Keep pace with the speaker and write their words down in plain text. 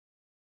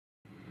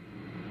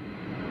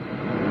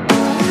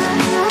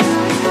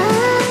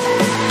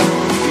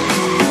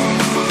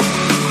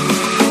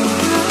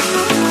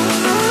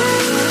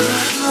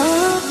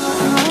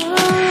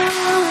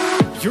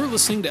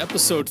listening to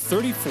episode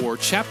 34,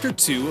 chapter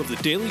 2 of the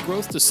Daily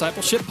Growth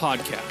Discipleship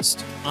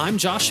Podcast. I'm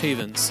Josh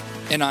Havens.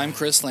 And I'm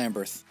Chris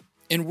Lamberth.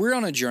 And we're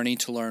on a journey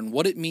to learn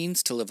what it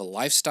means to live a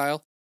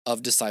lifestyle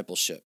of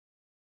discipleship.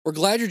 We're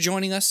glad you're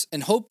joining us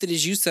and hope that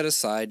as you set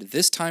aside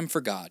this time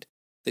for God,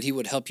 that He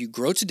would help you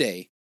grow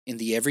today in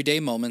the everyday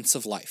moments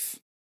of life.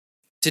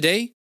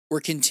 Today,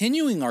 we're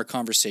continuing our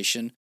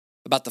conversation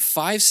about the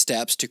 5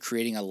 steps to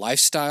creating a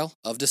lifestyle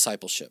of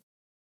discipleship.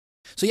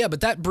 But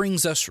that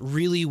brings us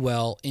really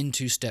well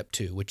into step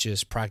 2, which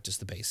is practice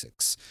the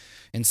basics.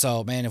 And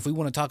so, if we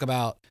want to talk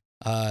about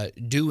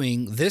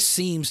doing, this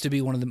seems to be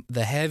one of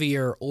the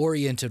heavier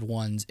oriented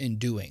ones in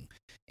doing.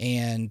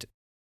 And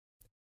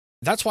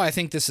that's why I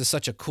think this is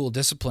such a cool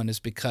discipline, is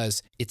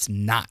because it's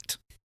not.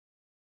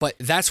 But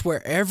that's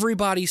where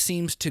everybody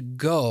seems to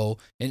go.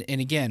 And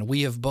again,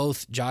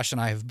 Josh and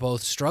I have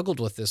both struggled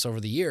with this over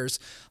the years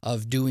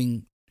of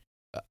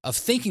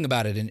thinking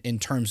about it in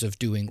terms of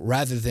doing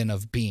rather than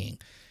of being.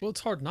 Well,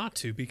 it's hard not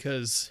to,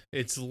 because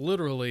it's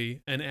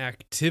literally an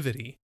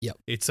activity. Yep.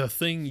 It's a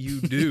thing you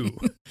do.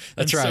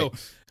 That's right.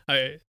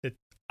 So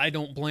I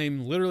don't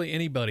blame literally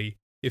anybody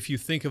if you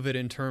think of it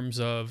in terms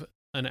of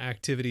an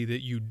activity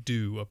that you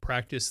do, a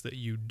practice that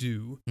you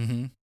do.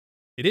 Mm-hmm.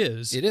 It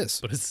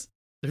is. But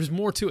there's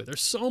more to it.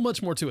 There's so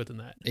much more to it than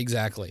that.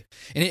 Exactly.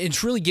 And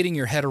it's really getting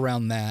your head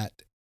around that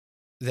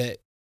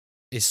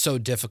is so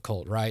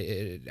difficult,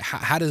 right?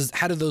 How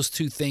do those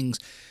two things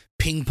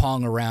ping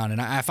pong around? And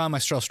I find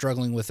myself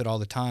struggling with it all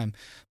the time,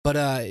 but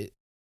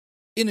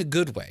in a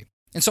good way.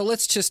 And so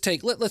let's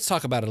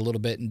talk about it a little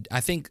bit. And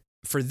I think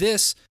for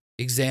this,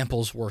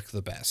 examples work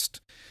the best.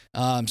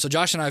 So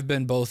Josh and I have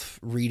been both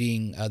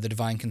reading The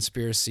Divine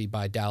Conspiracy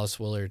by Dallas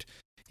Willard.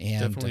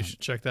 And definitely should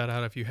check that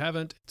out if you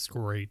haven't. It's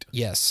great.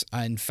 Yes.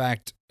 In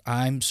fact,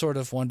 I'm sort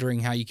of wondering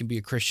how you can be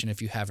a Christian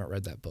if you haven't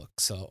read that book.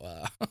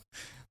 So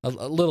a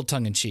little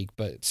tongue-in-cheek,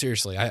 but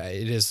seriously,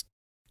 it is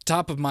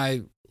top of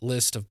my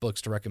list of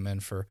books to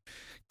recommend for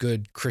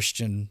good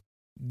Christian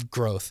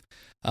growth.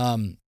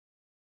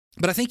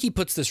 But I think he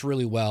puts this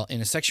really well in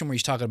a section where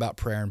he's talking about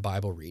prayer and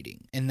Bible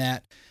reading. And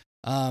that,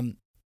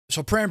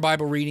 so prayer and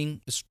Bible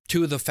reading is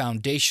 2 of the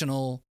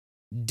foundational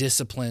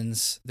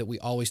disciplines that we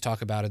always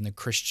talk about in the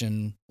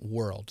Christian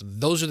world.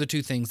 Those are the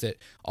 2 things that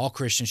all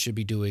Christians should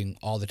be doing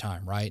all the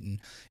time, right? And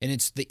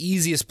it's the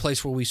easiest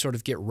place where we sort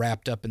of get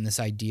wrapped up in this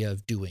idea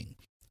of doing.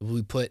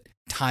 We put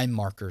time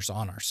markers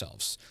on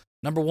ourselves.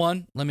 Number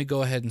 1, let me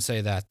go ahead and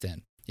say that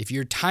then. If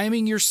you're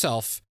timing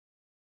yourself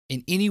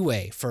in any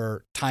way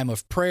for time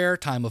of prayer,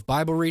 time of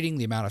Bible reading,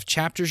 the amount of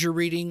chapters you're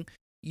reading,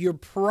 you're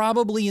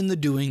probably in the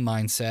doing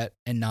mindset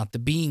and not the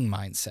being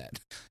mindset.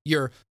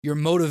 Your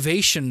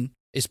motivation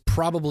is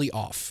probably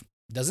off.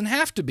 Doesn't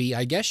have to be.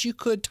 I guess you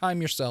could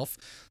time yourself,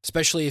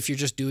 especially if you're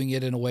just doing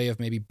it in a way of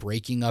maybe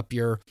breaking up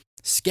your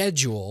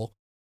schedule.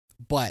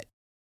 But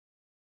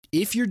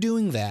if you're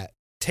doing that,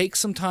 take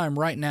some time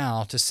right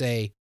now to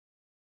say,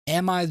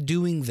 am I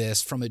doing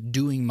this from a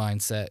doing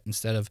mindset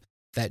instead of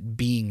that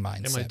being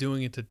mindset? Am I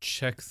doing it to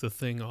check the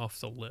thing off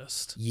the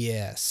list?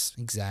 Yes,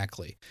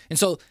 exactly. And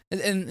so,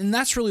 and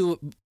that's really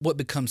what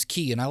becomes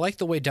key. And I like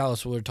the way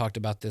Dallas Willard talked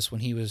about this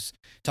when he was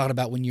talking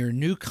about when you're a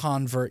new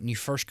convert and you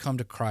first come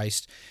to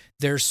Christ,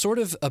 there's sort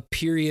of a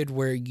period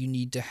where you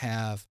need to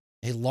have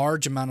a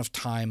large amount of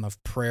time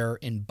of prayer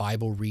and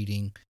Bible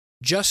reading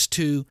just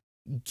to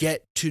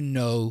get to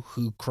know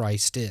who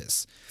Christ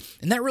is.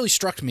 And that really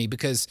struck me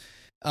because,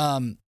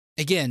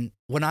 again,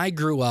 when I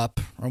grew up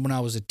or when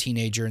I was a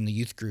teenager in the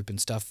youth group and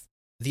stuff,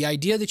 the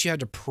idea that you had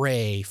to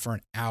pray for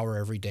an hour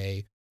every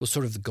day was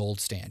sort of the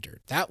gold standard.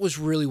 That was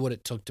really what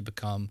it took to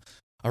become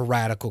a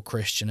radical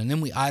Christian. And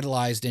then we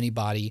idolized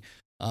anybody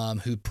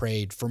who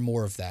prayed for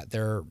more of that.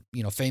 There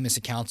are, famous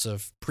accounts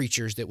of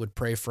preachers that would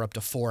pray for up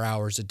to 4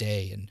 hours a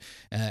day.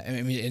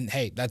 And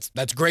hey,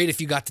 that's great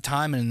if you got the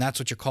time and that's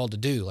what you're called to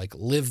do. Like,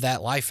 live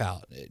that life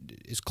out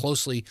as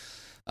closely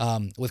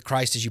with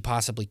Christ as you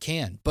possibly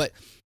can. But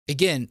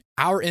again,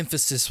 our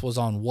emphasis was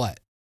on what?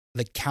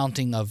 The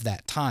counting of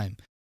that time.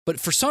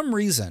 But for some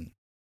reason,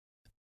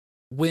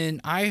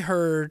 when I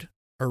heard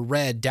or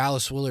read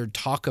Dallas Willard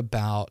talk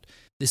about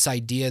this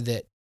idea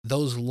that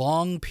those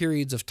long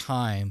periods of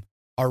time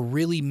are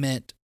really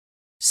meant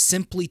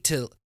simply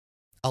to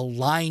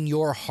align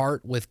your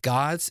heart with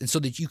God's and so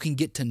that you can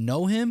get to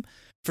know Him,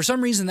 for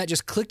some reason that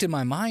just clicked in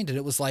my mind, and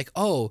it was like,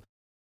 oh,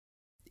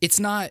 it's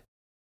not,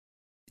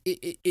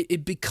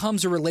 it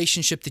becomes a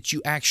relationship that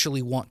you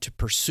actually want to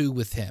pursue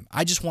with Him.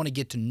 I just want to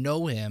get to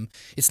know Him.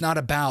 It's not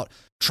about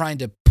trying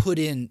to put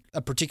in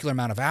a particular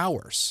amount of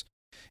hours.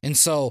 And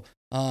so,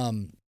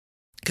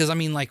 because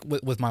like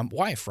with my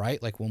wife,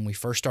 right? Like when we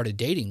first started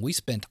dating, we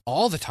spent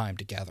all the time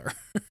together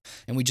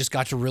and we just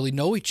got to really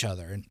know each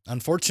other. And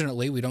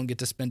unfortunately, we don't get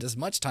to spend as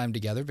much time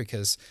together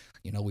because,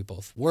 we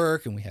both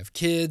work and we have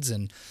kids.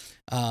 And,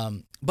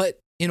 but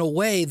in a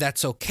way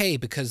that's okay,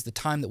 because the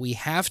time that we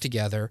have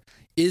together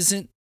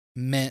isn't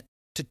meant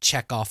to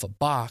check off a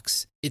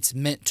box. It's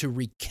meant to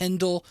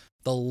rekindle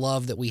the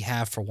love that we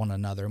have for one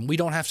another. And we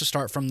don't have to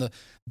start from the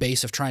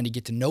base of trying to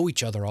get to know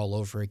each other all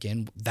over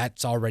again.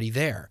 That's already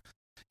there.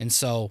 And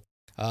so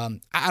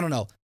I don't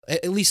know.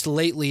 At least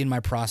lately in my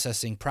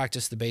processing,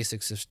 practice the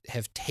basics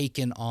have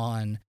taken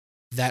on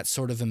that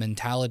sort of a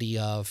mentality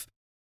of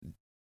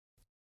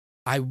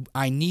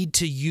I need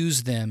to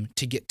use them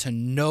to get to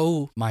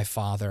know my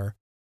Father,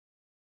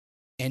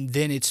 and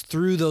then it's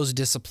through those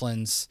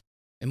disciplines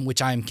in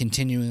which I am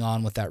continuing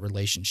on with that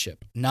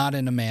relationship, not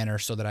in a manner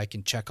so that I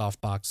can check off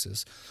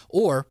boxes.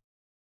 Or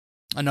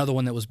another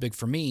one that was big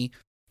for me,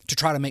 to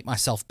try to make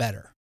myself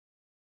better,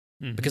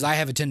 because I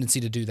have a tendency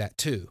to do that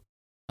too.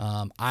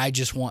 I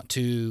just want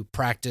to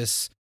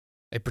practice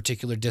a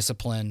particular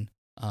discipline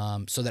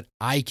so that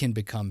I can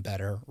become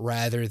better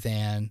rather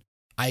than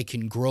I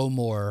can grow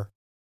more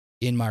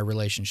in my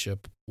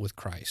relationship with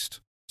Christ.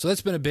 So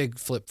that's been a big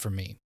flip for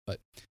me. But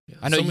Yeah,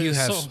 I know you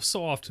have...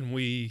 So often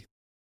we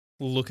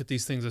look at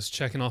these things as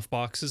checking off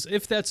boxes.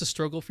 If that's a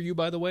struggle for you,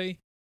 by the way,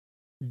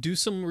 do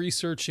some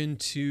research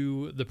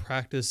into the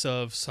practice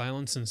of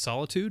silence and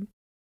solitude.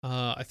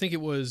 I think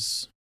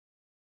it's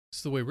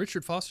the way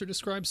Richard Foster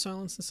describes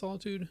silence and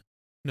solitude.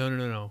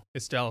 No.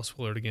 It's Dallas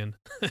Willard again.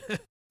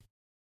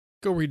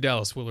 Go read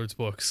Dallas Willard's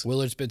books.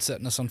 Willard's been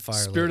setting us on fire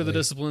Spirit of the lately.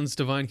 Disciplines,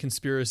 Divine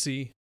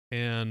Conspiracy,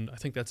 and I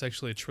think that's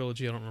actually a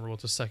trilogy. I don't remember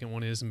what the second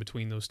one is in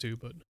between those two,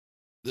 but...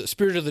 The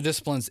Spirit of the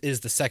Disciplines is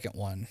the second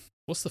one.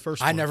 What's the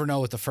first I one? never know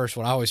what the first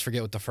one. I always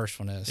forget what the first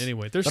one is.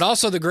 Anyway, But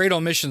also The Great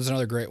Omission is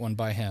another great one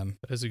by him.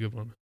 that is a good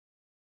one.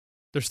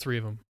 There's 3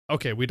 of them.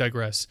 Okay, we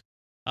digress.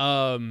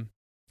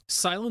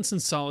 Silence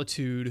and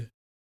solitude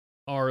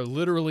are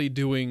literally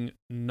doing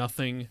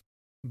nothing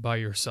by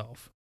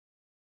yourself.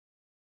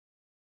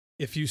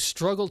 If you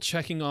struggle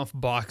checking off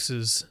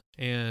boxes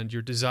and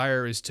your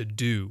desire is to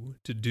do,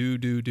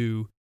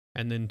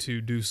 and then to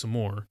do some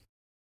more,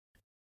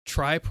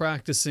 try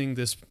practicing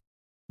this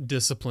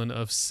discipline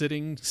of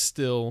sitting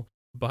still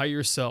by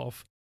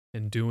yourself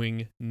and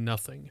doing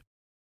nothing.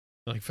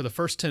 Like for the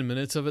first 10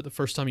 minutes of it, the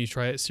first time you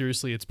try it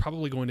seriously, it's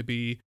probably going to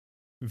be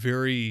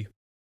very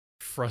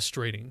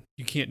frustrating.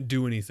 You can't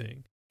do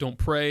anything. Don't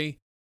pray,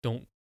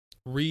 don't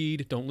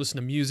read, don't listen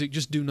to music,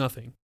 just do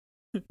nothing.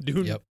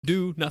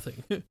 Do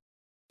nothing.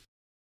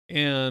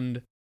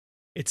 And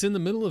it's in the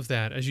middle of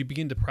that, as you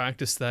begin to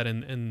practice that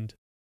and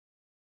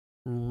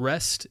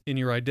rest in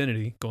your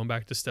identity, going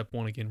back to step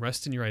 1 again,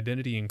 rest in your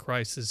identity in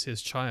Christ as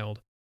his child.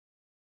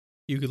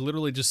 You could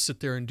literally just sit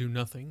there and do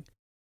nothing.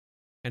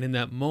 And in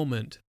that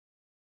moment,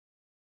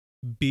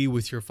 be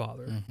with your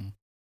Father. Mm-hmm.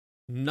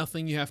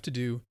 Nothing you have to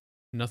do,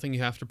 nothing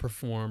you have to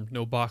perform,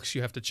 no box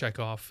you have to check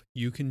off.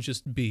 You can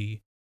just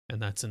be,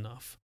 and that's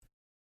enough.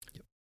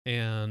 Yep.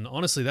 And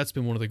honestly, that's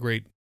been one of the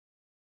great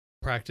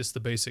practice the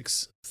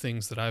basics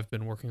things that I've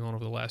been working on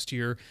over the last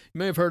year. You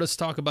may have heard us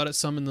talk about it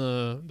some in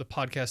the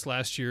podcast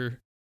last year,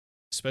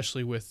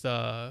 especially with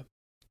Father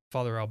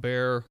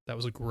Albert. That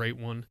was a great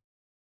one.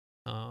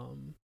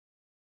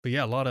 But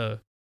yeah, a lot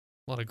of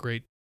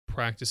great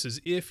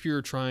practices if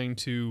you're trying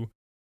to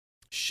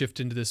shift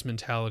into this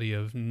mentality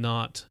of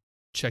not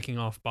checking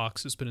off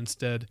boxes, but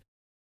instead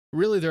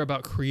really they're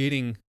about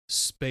creating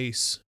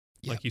space,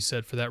 like you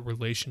said, for that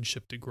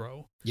relationship to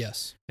grow.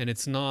 Yes. And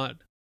it's not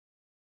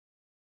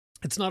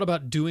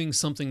about doing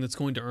something that's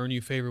going to earn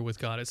you favor with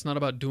God. It's not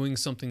about doing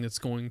something that's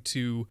going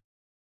to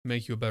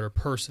make you a better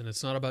person.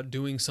 It's not about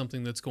doing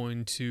something that's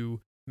going to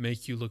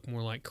make you look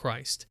more like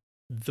Christ.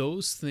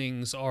 Those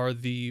things are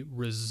the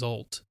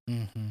result.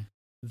 Mm-hmm.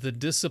 The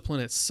discipline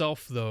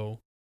itself, though,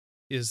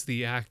 is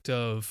the act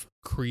of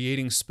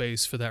creating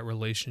space for that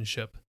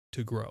relationship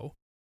to grow.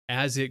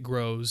 As it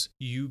grows,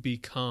 you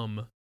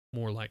become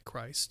more like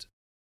Christ.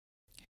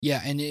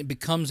 Yeah, and it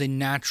becomes a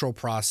natural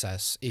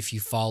process if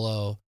you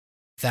follow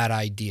that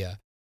idea.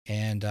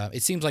 And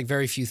it seems like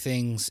very few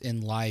things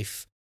in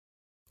life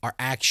are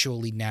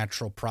actually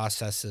natural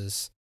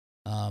processes.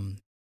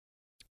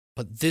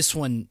 But this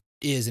one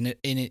is, and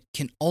it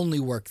can only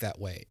work that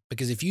way.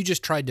 Because if you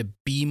just tried to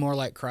be more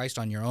like Christ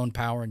on your own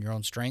power and your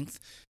own strength,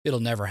 it'll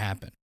never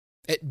happen.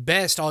 At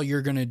best, all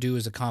you're going to do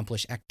is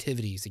accomplish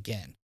activities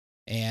again.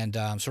 And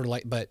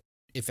but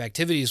if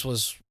activities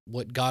was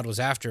what God was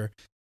after,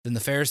 then the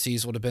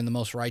Pharisees would have been the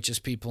most righteous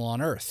people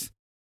on earth.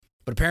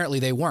 But apparently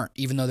they weren't,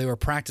 even though they were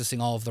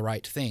practicing all of the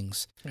right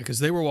things. Because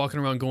they were walking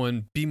around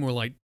going, be more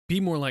like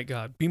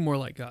God, be more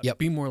like God, Yep.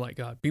 be more like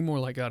God, be more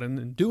like God. And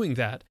in doing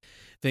that,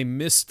 they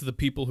missed the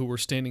people who were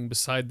standing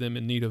beside them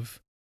in need of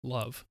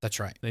love. That's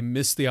right. They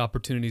missed the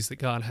opportunities that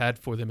God had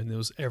for them in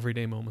those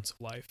everyday moments of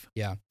life.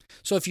 Yeah.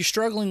 So if you're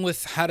struggling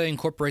with how to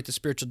incorporate the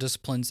spiritual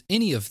disciplines,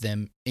 any of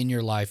them in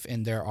your life,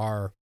 and there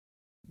are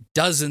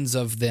dozens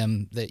of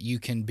them that you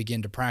can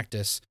begin to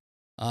practice,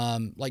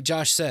 like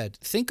Josh said,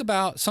 think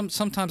about,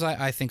 sometimes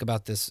I think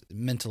about this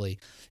mentally,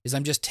 is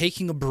I'm just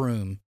taking a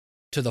broom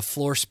to the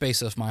floor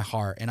space of my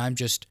heart, and I'm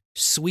just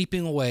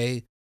sweeping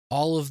away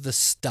all of the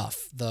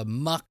stuff, the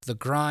muck, the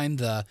grime,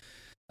 the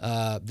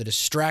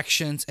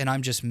distractions, and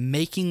I'm just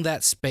making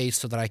that space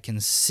so that I can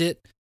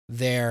sit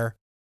there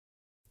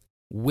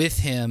with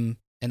him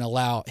and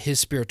allow his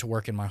spirit to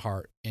work in my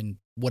heart in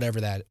whatever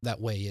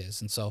that way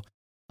is. And so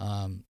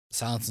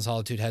silence and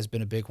solitude has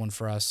been a big one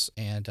for us.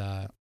 And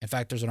in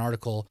fact, there's an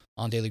article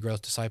on Daily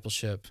Growth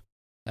Discipleship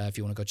if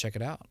you want to go check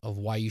it out, of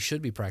why you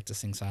should be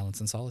practicing silence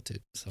and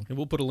solitude. So, And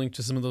we'll put a link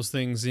to some of those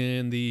things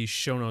in the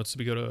show notes. So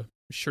be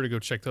sure to go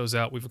check those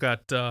out. We've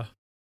got, I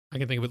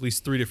can think of at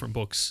least 3 different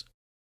books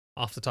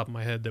off the top of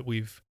my head that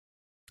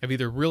have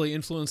either really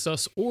influenced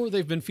us or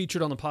they've been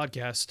featured on the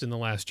podcast in the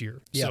last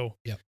year. So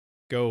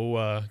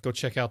go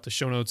check out the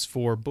show notes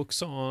for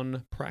books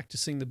on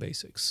practicing the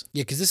basics.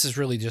 Yeah, because this is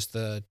really just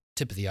the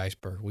tip of the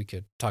iceberg. We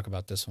could talk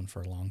about this one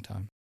for a long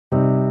time.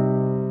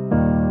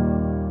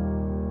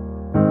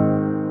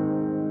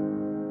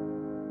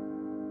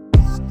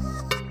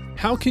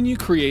 How can you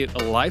create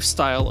a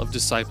lifestyle of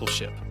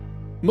discipleship?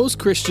 Most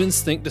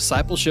Christians think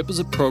discipleship is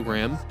a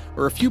program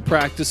or a few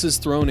practices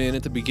thrown in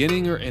at the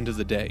beginning or end of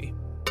the day.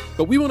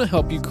 But we want to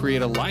help you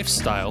create a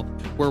lifestyle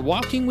where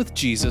walking with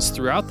Jesus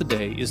throughout the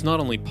day is not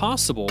only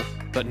possible,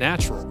 but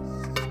natural.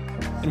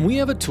 And we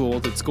have a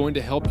tool that's going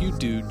to help you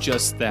do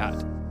just that.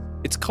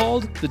 It's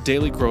called the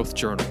Daily Growth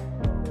Journal.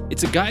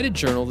 It's a guided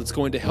journal that's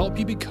going to help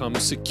you become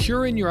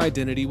secure in your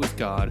identity with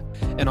God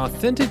and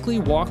authentically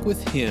walk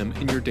with Him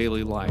in your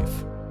daily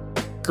life.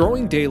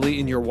 Growing daily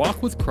in your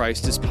walk with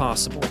Christ is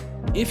possible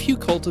if you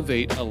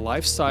cultivate a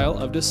lifestyle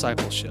of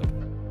discipleship,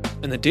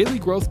 and the Daily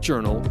Growth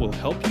Journal will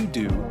help you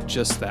do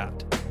just that.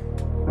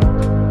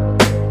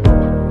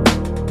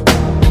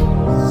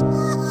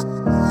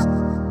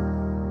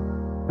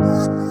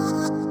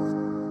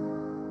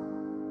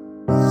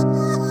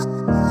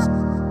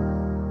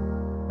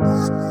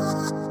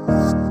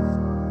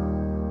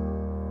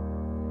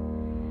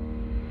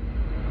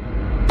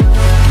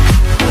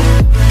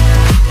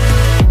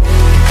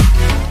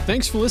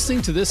 Thanks for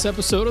listening to this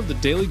episode of the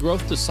Daily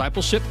Growth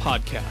Discipleship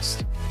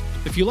Podcast.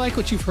 If you like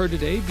what you've heard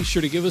today, be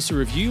sure to give us a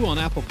review on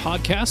Apple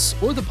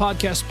Podcasts or the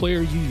podcast player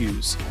you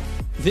use.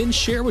 Then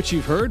share what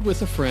you've heard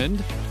with a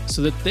friend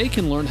so that they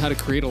can learn how to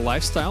create a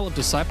lifestyle of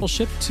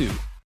discipleship too.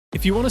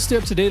 If you want to stay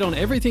up to date on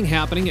everything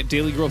happening at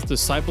Daily Growth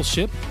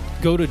Discipleship,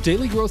 go to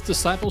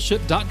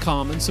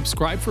dailygrowthdiscipleship.com and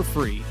subscribe for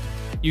free.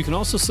 You can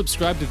also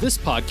subscribe to this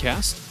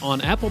podcast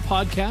on Apple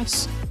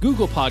Podcasts,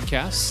 Google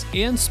Podcasts,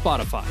 and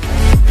Spotify.